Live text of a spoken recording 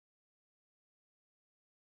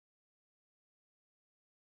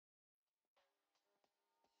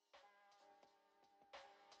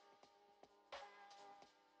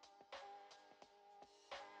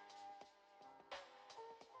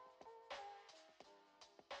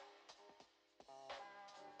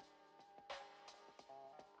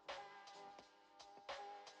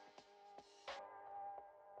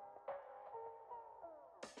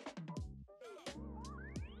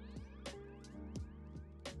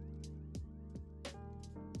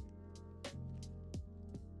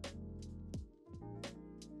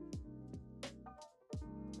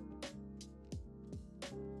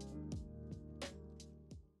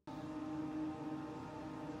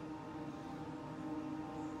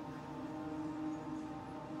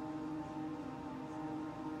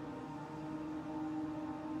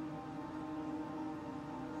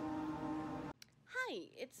Hi,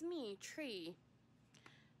 it's me, Tree.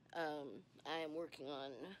 I am working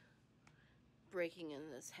on breaking in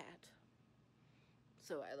this hat,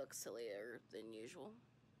 so I look sillier than usual.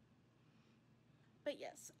 But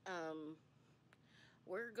yes,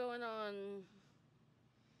 we're going on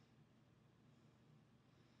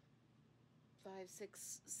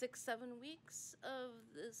 7 weeks of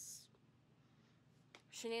this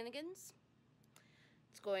shenanigans.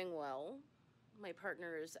 It's going well. My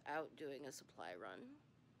partner is out doing a supply run.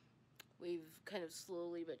 We've kind of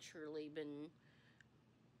slowly but surely been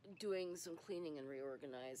doing some cleaning and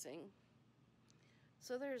reorganizing.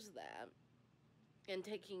 So there's that. And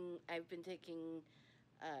I've been taking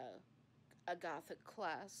a Gothic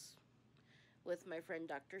class with my friend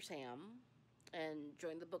Dr. Sam, and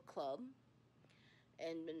joined the book club,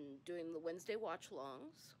 and been doing the Wednesday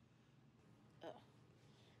watch-alongs.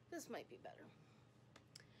 This might be better.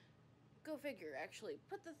 Go figure, actually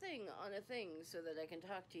put the thing on a thing so that I can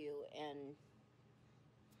talk to you and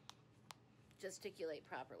gesticulate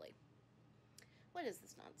properly. What is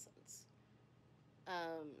this nonsense?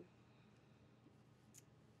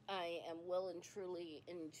 I am well and truly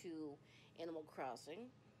into Animal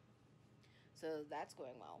Crossing, so that's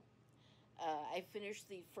going well. I finished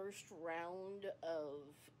the first round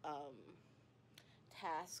of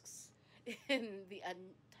tasks in the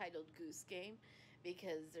Untitled Goose Game,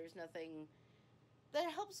 because there's nothing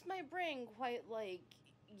that helps my brain quite like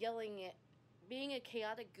yelling at, being a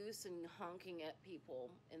chaotic goose and honking at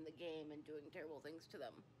people in the game and doing terrible things to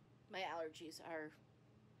them. My allergies are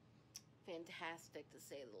fantastic, to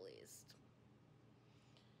say the least.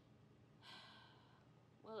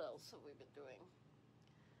 What else have we been doing?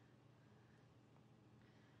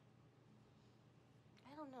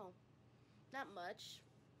 I don't know. Not much.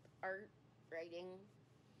 Art, writing.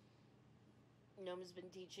 Gnome's been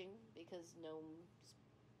teaching because Gnome's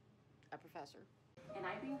a professor. And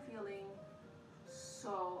I've been feeling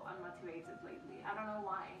so unmotivated lately. I don't know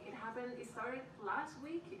why. It started last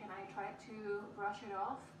week and I tried to brush it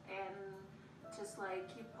off and just like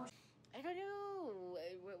keep pushing. I don't know.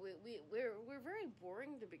 We're very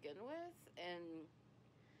boring to begin with, and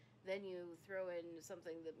then you throw in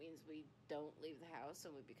something that means we don't leave the house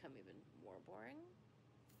and we become even more boring.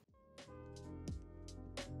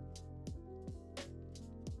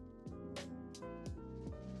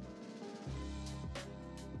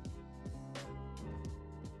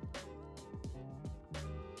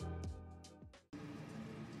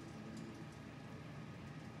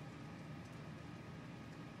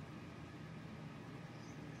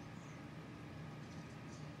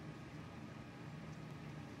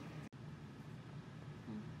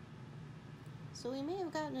 So we may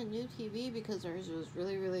have gotten a new TV because ours was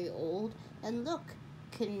really, really old. And look,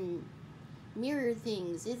 can mirror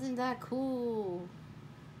things. Isn't that cool?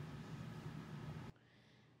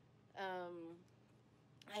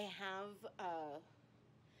 I have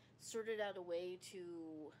sorted out a way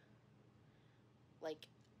to like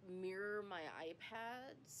mirror my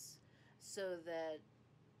iPads so that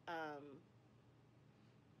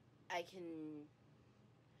I can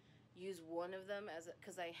use one of them as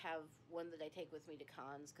because I have one that I take with me to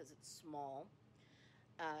cons because it's small,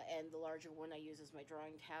 and the larger one I use as my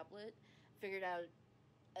drawing tablet. Figured out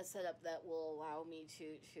a setup that will allow me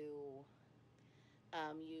to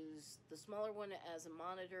use the smaller one as a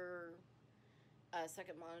monitor, a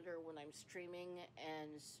second monitor when I'm streaming,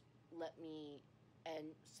 and let me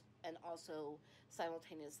and also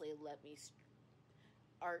simultaneously let me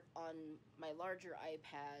art on my larger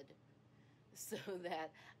iPad so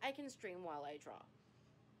that I can stream while I draw.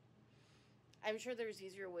 I'm sure there's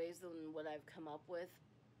easier ways than what I've come up with,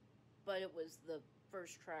 but it was the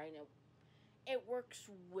first try, and it works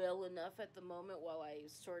well enough at the moment while I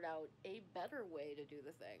sort out a better way to do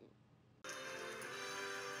the thing.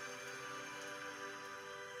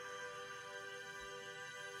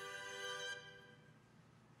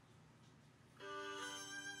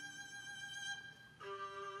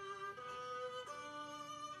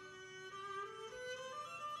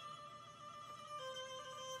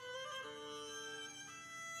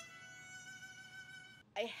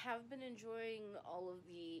 I have been enjoying all of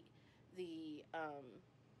the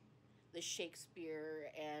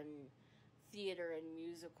Shakespeare and theater and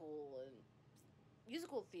musical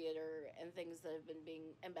theater and things that have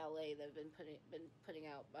been and ballet that have been putting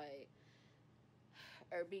out by,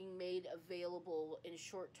 are being made available in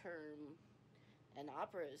short term, and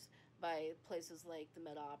operas by places like the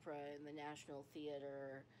Met Opera and the National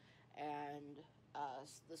Theater and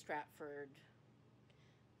the Stratford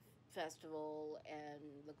Festival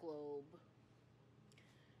and the Globe.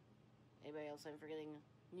 Anybody else I'm forgetting?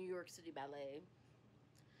 New York City Ballet.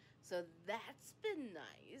 So that's been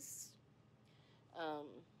nice. I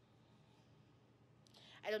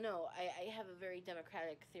don't know. I have a very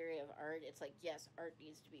democratic theory of art. It's like, yes, art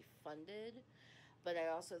needs to be funded, but I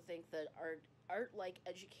also think that art like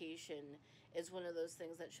education is one of those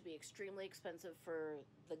things that should be extremely expensive for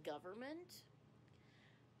the government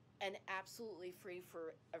and absolutely free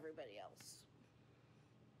for everybody else.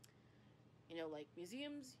 You know, like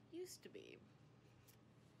museums used to be.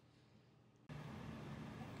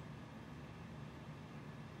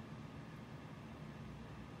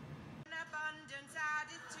 Abundance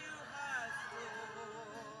added to her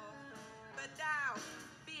store. But thou,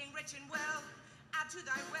 being rich and well, add to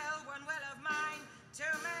thy well one well of mine to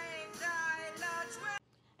make thy large well.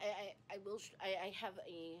 I have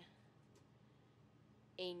a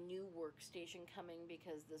new workstation coming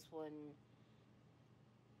because this one,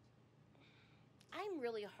 I'm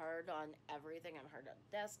really hard on everything. I'm hard on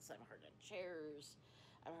desks, I'm hard on chairs,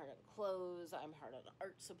 I'm hard on clothes, I'm hard on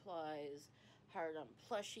art supplies, hard on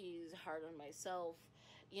plushies, hard on myself.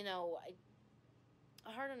 You know,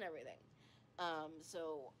 hard on everything.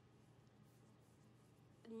 So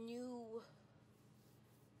new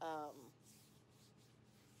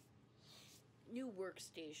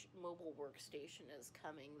workstation, mobile workstation is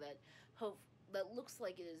coming that looks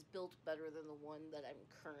like it is built better than the one that I'm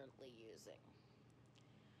currently using.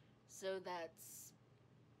 So that's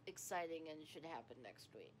exciting and should happen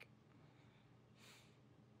next week.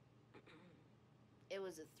 It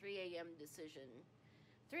was a 3 a.m. decision.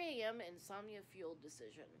 3 a.m. insomnia-fueled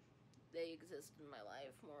decision. They exist in my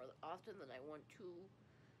life more often than I want to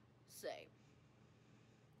say.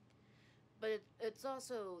 But it's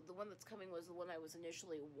also, the one that's coming was the one I was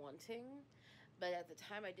initially wanting, but at the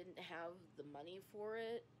time I didn't have the money for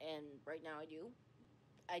it, and right now I do.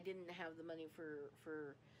 I didn't have the money for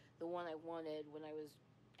the one I wanted when I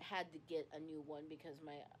had to get a new one because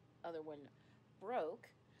my other one broke.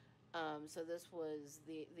 So this was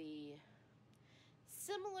the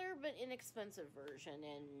similar but inexpensive version,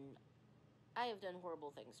 and I have done horrible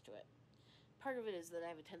things to it. Part of it is that I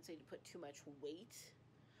have a tendency to put too much weight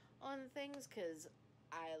on things because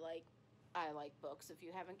I like books, if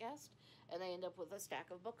you haven't guessed, and I end up with a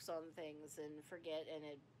stack of books on things and forget, and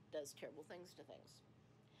it does terrible things to things.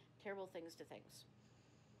 Terrible things to things.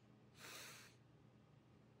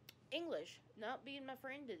 English, not being my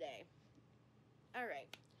friend today.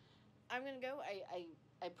 Alright, I'm gonna go.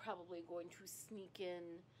 I'm probably going to sneak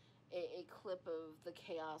in a clip of the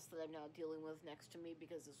chaos that I'm now dealing with next to me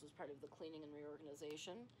because this was part of the cleaning and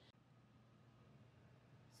reorganization.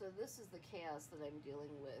 So this is the chaos that I'm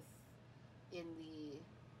dealing with in the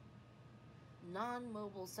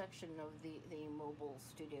non-mobile section of the mobile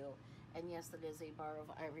studio. And yes, that is a bar of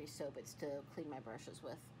ivory soap. It's to clean my brushes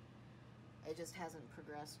with. It just hasn't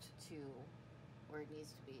progressed to where it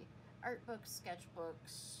needs to be. Art books,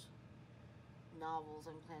 sketchbooks, novels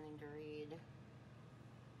I'm planning to read,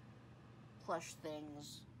 plush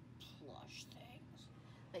things.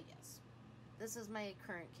 But yes, this is my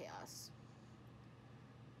current chaos.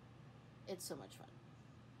 It's so much fun.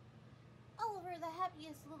 Oliver, the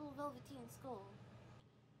happiest little velveteen skull.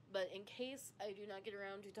 But in case I do not get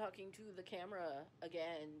around to talking to the camera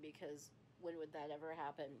again, because when would that ever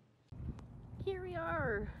happen? Here we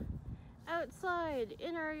are, outside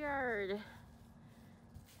in our yard,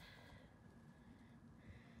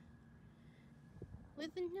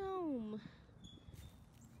 with a gnome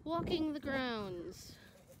walking the grounds.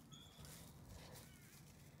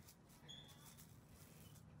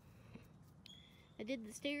 I did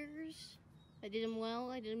the stairs. I did them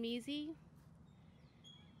well. I did them easy.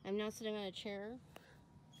 I'm now sitting on a chair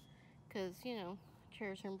because, you know,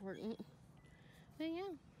 chairs are important. But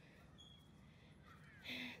yeah,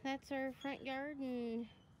 that's our front yard and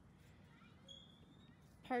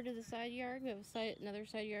part of the side yard. We have another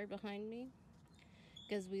side yard behind me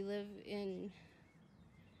because we live in,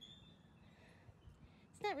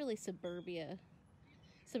 it's not really suburbia.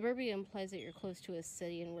 Suburbia implies that you're close to a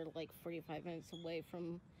city, and we're like 45 minutes away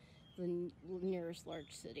from the nearest large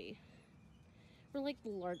city. We're like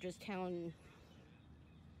the largest town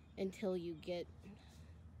until you get,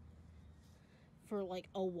 for like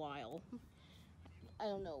a while. I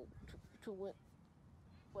don't know to what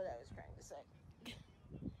I was trying to say.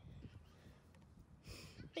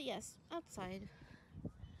 But yes, outside.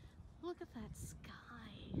 Look at that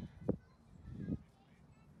sky.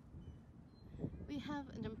 We have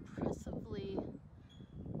an impressively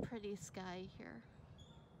pretty sky here.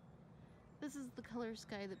 This is the color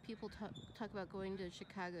sky that people talk about going to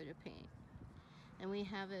Chicago to paint. And we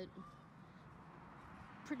have it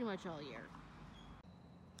pretty much all year.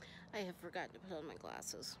 I have forgotten to put on my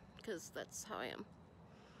glasses because that's how I am.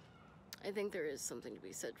 I think there is something to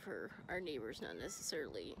be said for our neighbors not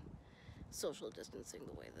necessarily social distancing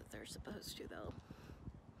the way that they're supposed to, though.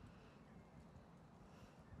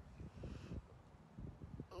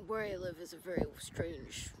 Where I live is a very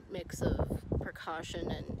strange mix of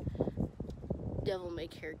precaution and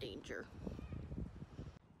devil-may-care danger.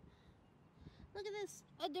 Look at this,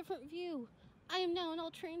 a different view. I am now an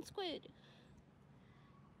all-trained squid.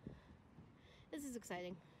 This is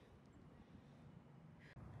exciting.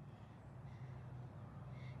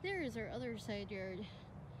 There is our other side yard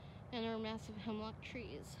and our massive hemlock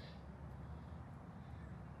trees.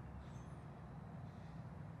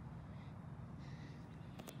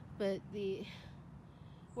 But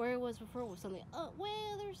where it was before was on the way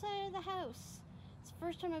other side of the house. It's the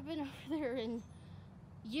first time I've been over there in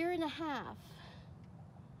a year and a half.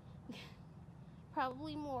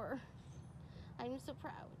 Probably more. I'm so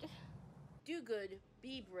proud. Do good,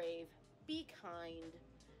 be brave, be kind,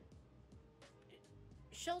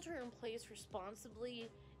 shelter in place responsibly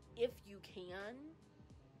if you can.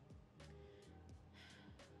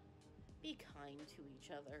 Be kind to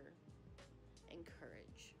each other.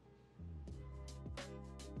 Encourage.